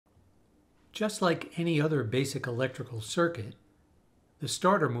Just like any other basic electrical circuit, the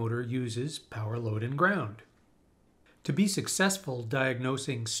starter motor uses power, load, and ground. To be successful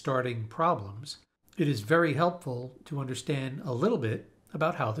diagnosing starting problems, it is very helpful to understand a little bit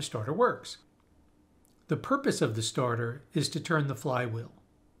about how the starter works. The purpose of the starter is to turn the flywheel.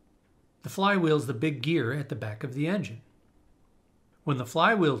 The flywheel is the big gear at the back of the engine. When the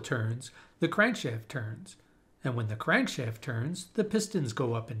flywheel turns, the crankshaft turns, and when the crankshaft turns, the pistons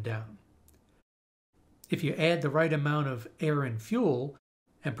go up and down. If you add the right amount of air and fuel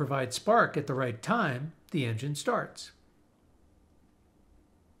and provide spark at the right time, the engine starts.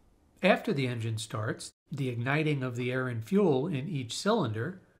 After the engine starts, the igniting of the air and fuel in each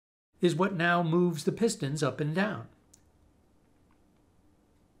cylinder is what now moves the pistons up and down.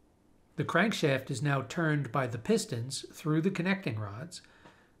 The crankshaft is now turned by the pistons through the connecting rods,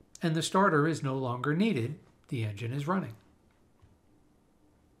 and the starter is no longer needed. The engine is running.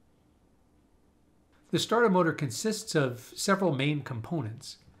 The starter motor consists of several main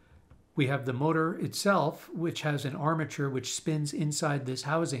components. We have the motor itself, which has an armature which spins inside this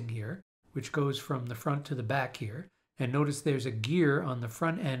housing here, which goes from the front to the back here. And notice there's a gear on the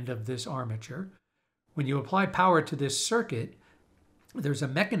front end of this armature. When you apply power to this circuit, there's a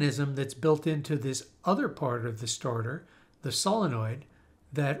mechanism that's built into this other part of the starter, the solenoid,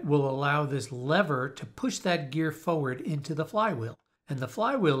 that will allow this lever to push that gear forward into the flywheel. And the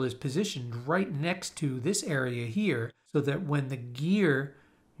flywheel is positioned right next to this area here so that when the gear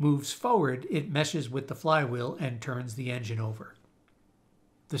moves forward, it meshes with the flywheel and turns the engine over.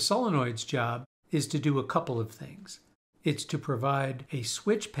 The solenoid's job is to do a couple of things. It's to provide a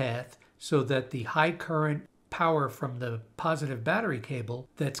switch path so that the high current power from the positive battery cable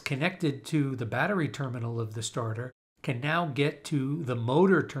that's connected to the battery terminal of the starter can now get to the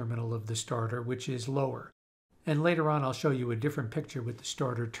motor terminal of the starter, which is lower. And later on, I'll show you a different picture with the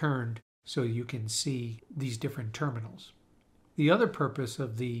starter turned so you can see these different terminals. The other purpose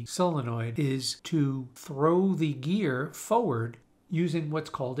of the solenoid is to throw the gear forward using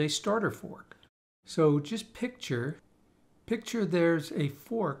what's called a starter fork. So just picture there's a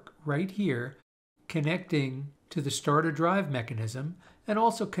fork right here connecting to the starter drive mechanism and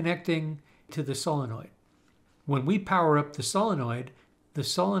also connecting to the solenoid. When we power up the solenoid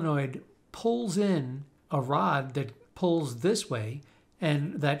pulls in a rod that pulls this way,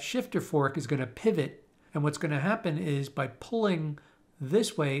 and that shifter fork is going to pivot. And what's going to happen is by pulling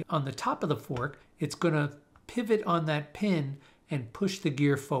this way on the top of the fork, it's going to pivot on that pin and push the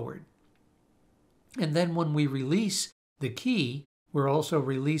gear forward. And then when we release the key, we're also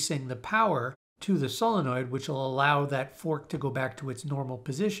releasing the power to the solenoid, which will allow that fork to go back to its normal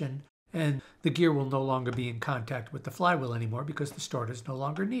position, and the gear will no longer be in contact with the flywheel anymore because the starter is no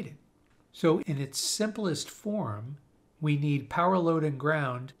longer needed. So in its simplest form, we need power, load, and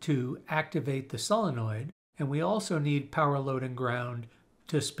ground to activate the solenoid, and we also need power, load, and ground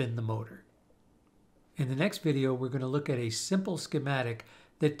to spin the motor. In the next video, we're going to look at a simple schematic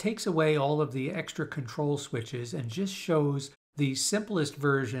that takes away all of the extra control switches and just shows the simplest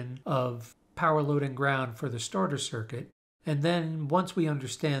version of power, load, and ground for the starter circuit. And then once we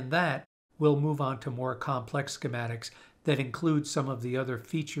understand that, we'll move on to more complex schematics that include some of the other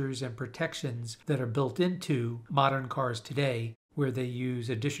features and protections that are built into modern cars today, where they use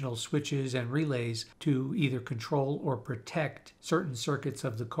additional switches and relays to either control or protect certain circuits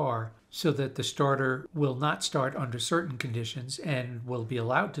of the car so that the starter will not start under certain conditions and will be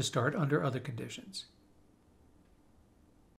allowed to start under other conditions.